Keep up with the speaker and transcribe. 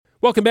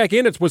Welcome back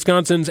in. It's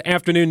Wisconsin's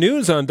Afternoon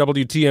News on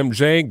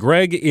WTMJ.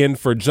 Greg in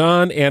for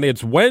John, and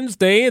it's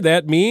Wednesday.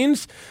 That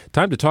means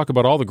time to talk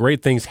about all the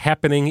great things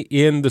happening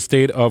in the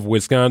state of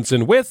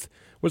Wisconsin with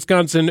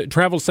Wisconsin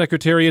Travel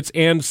Secretary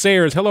Ann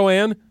Sayers. Hello,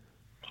 Ann.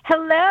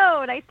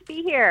 Hello. Nice to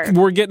be here.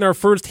 We're getting our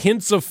first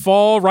hints of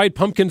fall, right?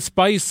 Pumpkin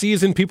spice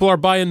season. People are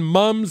buying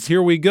mums.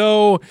 Here we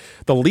go.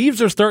 The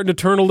leaves are starting to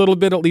turn a little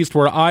bit, at least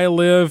where I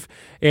live,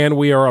 and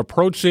we are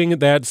approaching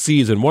that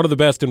season. One of the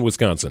best in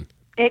Wisconsin.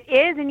 It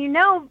is, and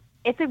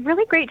it's a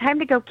really great time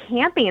to go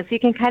camping, so you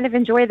can kind of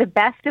enjoy the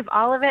best of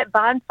all of it,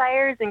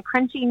 bonfires and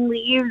crunching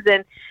leaves.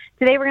 And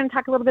today we're going to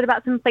talk a little bit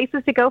about some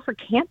places to go for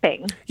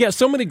camping. Yeah,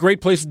 so many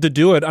great places to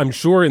do it, I'm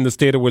sure, in the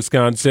state of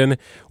Wisconsin.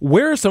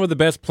 Where are some of the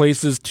best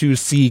places to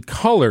see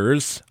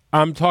colors?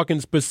 I'm talking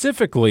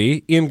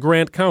specifically in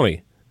Grant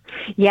County.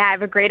 Yeah, I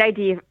have a great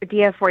idea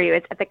for you.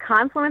 It's at the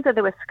confluence of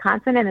the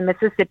Wisconsin and the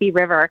Mississippi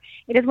River.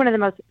 It is one of the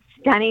most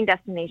stunning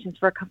destinations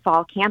for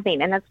fall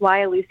camping, and that's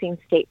Wyalusing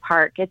State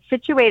Park. It's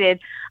situated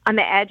on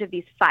the edge of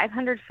these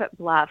 500-foot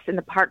bluffs, and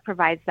the park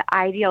provides the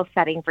ideal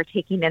setting for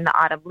taking in the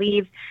autumn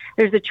leaves.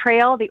 There's a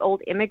trail, the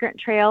Old Immigrant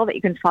Trail, that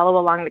you can follow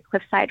along the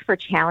cliffside for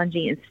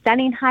challenging and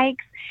stunning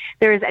hikes.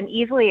 There is an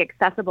easily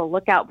accessible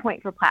lookout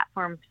point for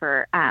platforms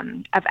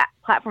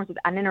with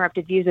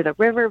uninterrupted views of the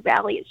river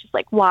valley. It's just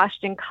like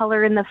washed in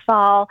color in the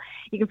fall.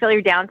 You can fill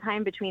your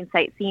downtime between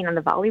sightseeing on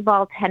the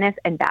volleyball, tennis,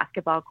 and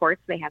basketball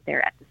courts they have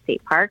there at the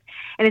state park.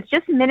 And it's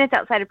just minutes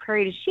outside of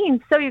Prairie du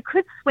Chien, so you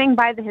could swing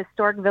by the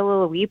historic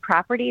Villa Louis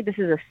property. This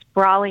is a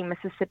sprawling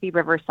Mississippi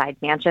Riverside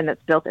mansion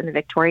that's built in the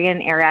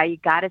Victorian era. You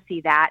got to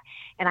see that.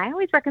 And I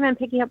always recommend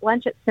picking up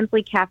lunch at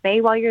Simply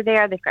Cafe while you're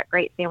there. They've got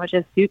great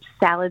sandwiches, soups,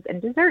 salads,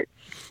 and desserts.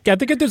 Yeah, I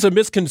think there's a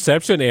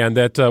misconception, Ann,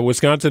 that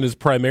Wisconsin is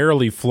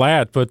primarily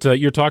flat, but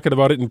you're talking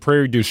about it in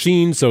Prairie du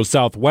Chien, so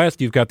southwest.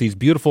 You've got these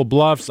beautiful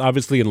bluffs.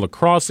 Obviously, in La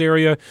Crosse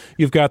area,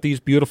 you've got these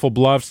beautiful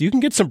bluffs. You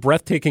can get some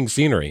breathtaking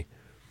scenery.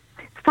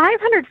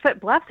 500-foot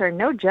bluffs are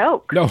no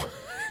joke. No,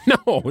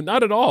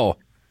 not at all.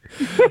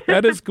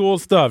 That is cool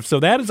stuff. So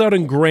that is out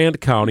in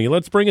Grant County.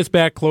 Let's bring us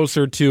back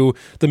closer to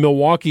the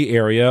Milwaukee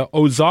area,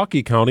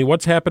 Ozaukee County.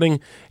 What's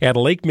happening at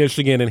Lake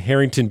Michigan and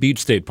Harrington Beach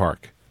State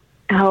Park?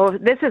 Oh,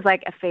 this is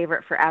like a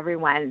favorite for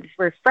everyone.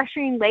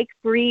 Refreshing lake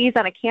breeze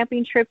on a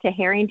camping trip to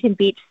Harrington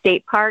Beach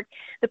State Park.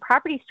 The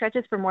property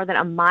stretches for more than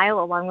a mile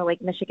along the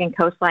Lake Michigan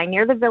coastline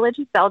near the village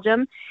of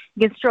Belgium.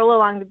 You can stroll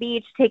along the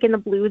beach, take in the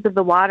blues of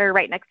the water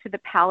right next to the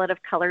palette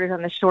of colors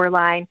on the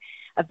shoreline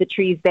of the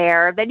trees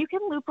there. Then you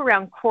can loop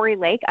around Quarry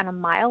Lake on a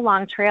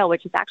mile-long trail,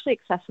 which is actually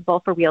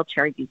accessible for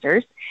wheelchair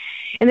users.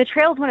 And the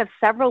trail is one of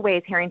several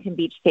ways Harrington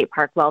Beach State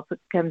Park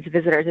welcomes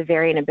visitors of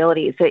varying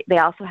abilities. So they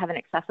also have an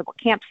accessible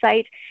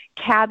campsite,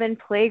 cabin,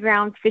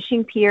 playground,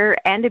 fishing pier,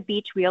 and a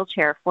beach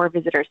wheelchair for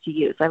visitors to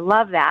use. I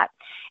love that.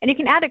 And you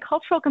can add a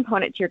cultural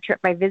component to your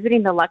trip by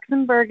visiting the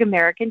Luxembourg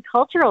American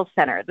Cultural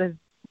Center. The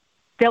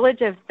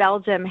Village of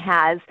Belgium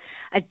has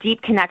a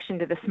deep connection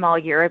to the small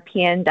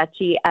European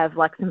Duchy of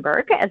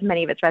Luxembourg, as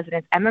many of its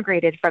residents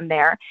emigrated from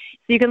there.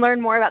 So you can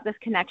learn more about this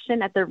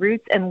connection at the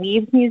Roots and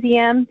Leaves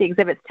Museum. The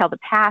exhibits tell the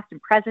past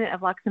and present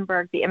of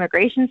Luxembourg, the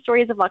immigration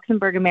stories of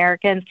Luxembourg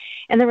Americans,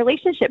 and the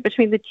relationship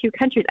between the two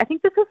countries. I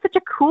think this is such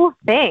a cool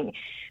thing.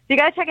 So you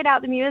got to check it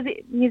out. The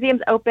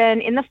museum's open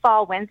in the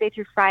fall, Wednesday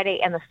through Friday,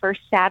 and the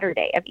first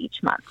Saturday of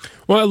each month.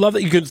 Well, I love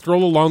that you can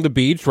stroll along the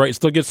beach, right?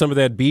 Still get some of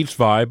that beach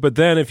vibe. But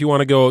then if you want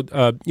to go,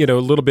 a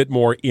little bit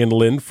more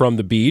inland from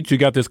the beach, you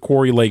got this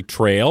Quarry Lake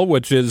Trail,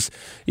 which is,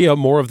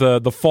 more of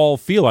the fall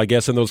feel, I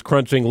guess, in those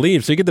crunching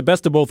leaves. So you get the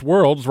best of both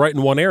worlds right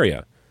in one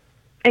area.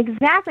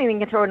 Exactly. And you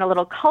can throw in a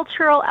little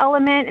cultural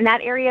element in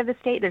that area of the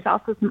state. There's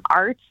also some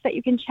arts that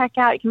you can check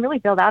out. You can really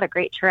build out a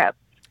great trip.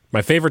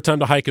 My favorite time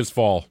to hike is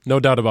fall. No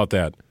doubt about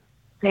that.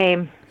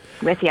 Same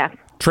with you.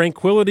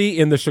 Tranquility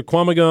in the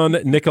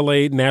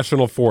Chequamegon-Nicolet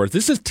National Forest.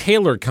 This is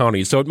Taylor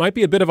County, so it might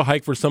be a bit of a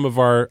hike for some of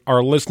our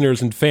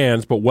listeners and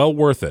fans, but well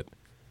worth it.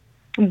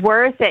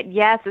 Worth it,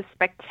 yes. A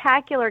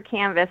spectacular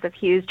canvas of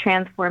hues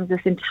transforms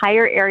this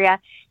entire area.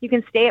 You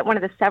can stay at one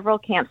of the several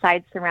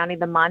campsites surrounding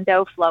the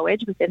Mondo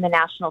flowage within the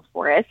National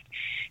Forest.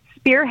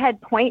 Spearhead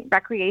Point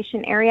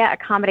Recreation Area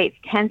accommodates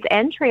tents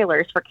and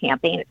trailers for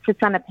camping. It sits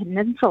on a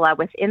peninsula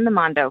within the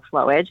Mondo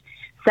flowage.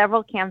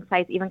 Several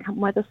campsites even come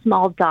with a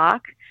small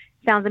dock.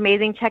 Sounds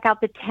amazing. Check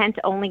out the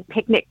tent-only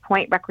Picnic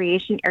Point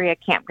Recreation Area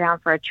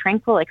campground for a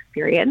tranquil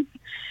experience.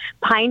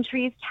 Pine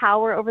trees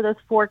tower over those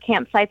 4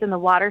 campsites, and the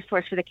water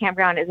source for the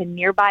campground is a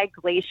nearby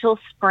glacial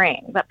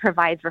spring that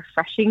provides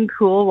refreshing,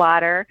 cool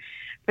water.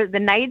 For the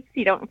nights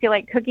you don't feel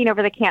like cooking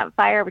over the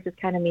campfire, which is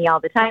kind of me all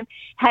the time,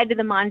 head to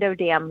the Mondo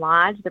Dam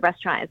Lodge. The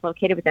restaurant is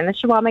located within the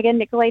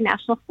Chequamegon-Nicolet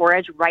National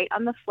Forest, right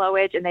on the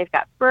flowage, and they've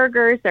got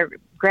burgers. They're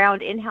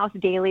ground in-house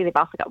daily. They've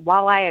also got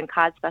walleye and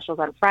cod specials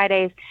on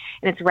Fridays,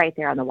 and it's right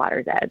there on the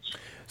water's edge.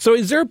 So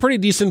is there a pretty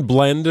decent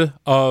blend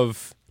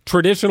of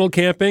traditional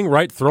camping,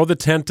 right? Throw the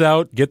tent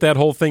out, get that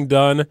whole thing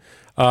done,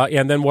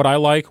 and then what I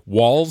like,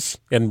 walls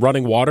and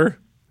running water?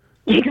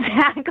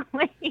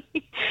 Exactly.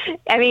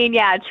 I mean,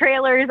 yeah,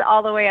 trailers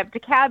all the way up to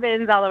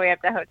cabins, all the way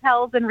up to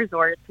hotels and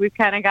resorts. We've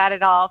kind of got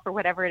it all for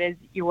whatever it is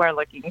you are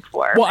looking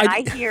for. Well, and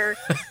I hear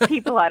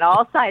people on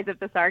all sides of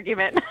this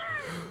argument.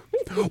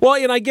 Well,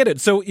 and I get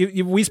it. So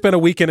we spent a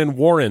weekend in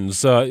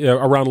Warrens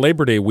around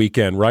Labor Day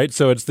weekend, right?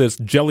 So it's this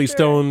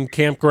Jellystone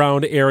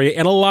campground area,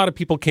 and a lot of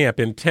people camp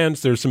in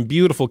tents. There's some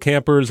beautiful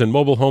campers and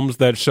mobile homes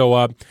that show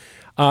up,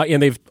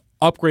 and they've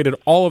upgraded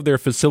all of their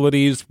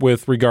facilities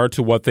with regard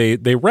to what they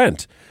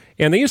rent.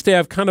 And they used to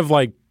have kind of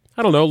like,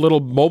 I don't know, little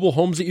mobile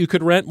homes that you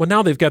could rent. Well,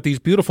 now they've got these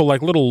beautiful,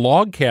 like, little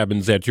log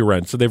cabins that you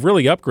rent. So they've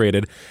really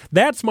upgraded.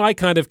 That's my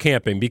kind of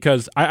camping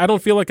because I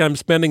don't feel like I'm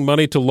spending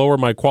money to lower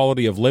my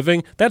quality of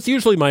living. That's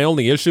usually my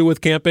only issue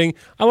with camping.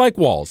 I like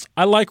walls.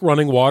 I like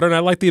running water, and I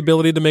like the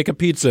ability to make a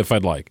pizza if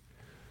I'd like.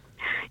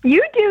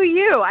 You do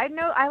you.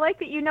 I like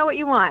that you know what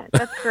you want.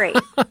 That's great.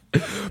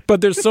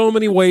 But there's so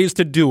many ways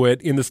to do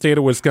it in the state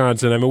of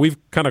Wisconsin. I mean, we've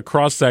kind of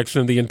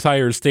cross-sectioned the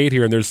entire state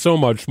here, and there's so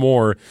much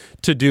more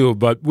to do.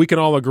 But we can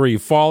all agree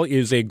fall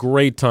is a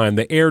great time.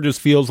 The air just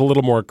feels a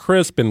little more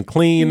crisp and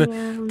clean.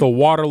 Yeah. The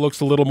water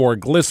looks a little more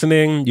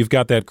glistening. You've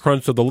got that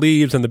crunch of the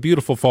leaves and the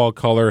beautiful fall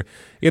color.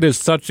 It is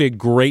such a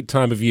great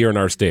time of year in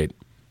our state.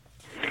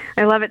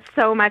 I love it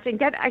so much.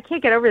 And I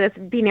can't get over this,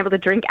 being able to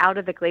drink out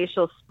of the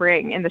glacial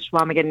spring in the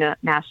Chequamegon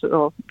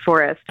National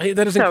Forest. Hey,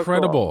 that is so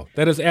incredible. Cool.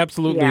 That is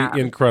absolutely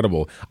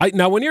incredible.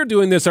 Now, when you're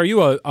doing this, are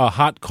you a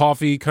hot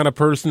coffee kind of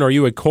person, or are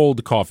you a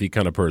cold coffee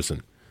kind of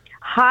person?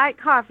 Hot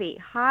coffee.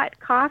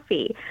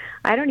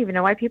 I don't even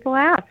know why people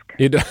ask.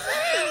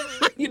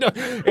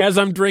 As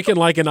I'm drinking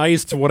like an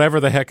iced whatever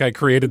the heck I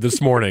created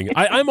this morning.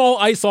 I'm all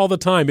ice all the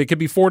time. It could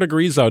be 4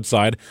 degrees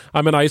outside.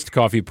 I'm an iced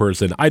coffee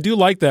person. I do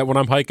like that when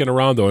I'm hiking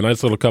around, though, a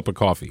nice little cup of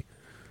coffee.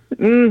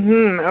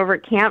 Over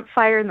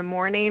campfire in the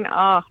morning.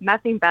 Oh,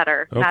 nothing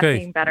better. Okay.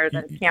 Nothing better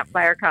than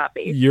campfire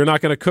coffee. You're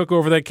not going to cook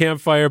over that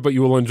campfire, but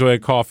you will enjoy a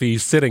coffee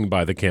sitting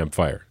by the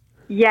campfire.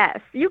 Yes,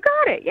 you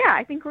got it. Yeah,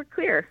 I think we're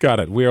clear. Got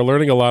it. We are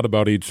learning a lot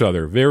about each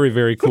other. Very,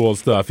 very cool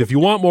stuff. If you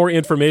want more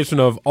information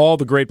of all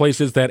the great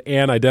places that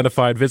Ann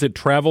identified, visit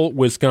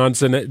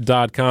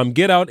travelwisconsin.com.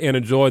 Get out and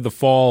enjoy the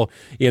fall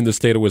in the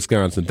state of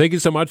Wisconsin. Thank you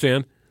so much,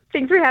 Ann.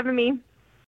 Thanks for having me.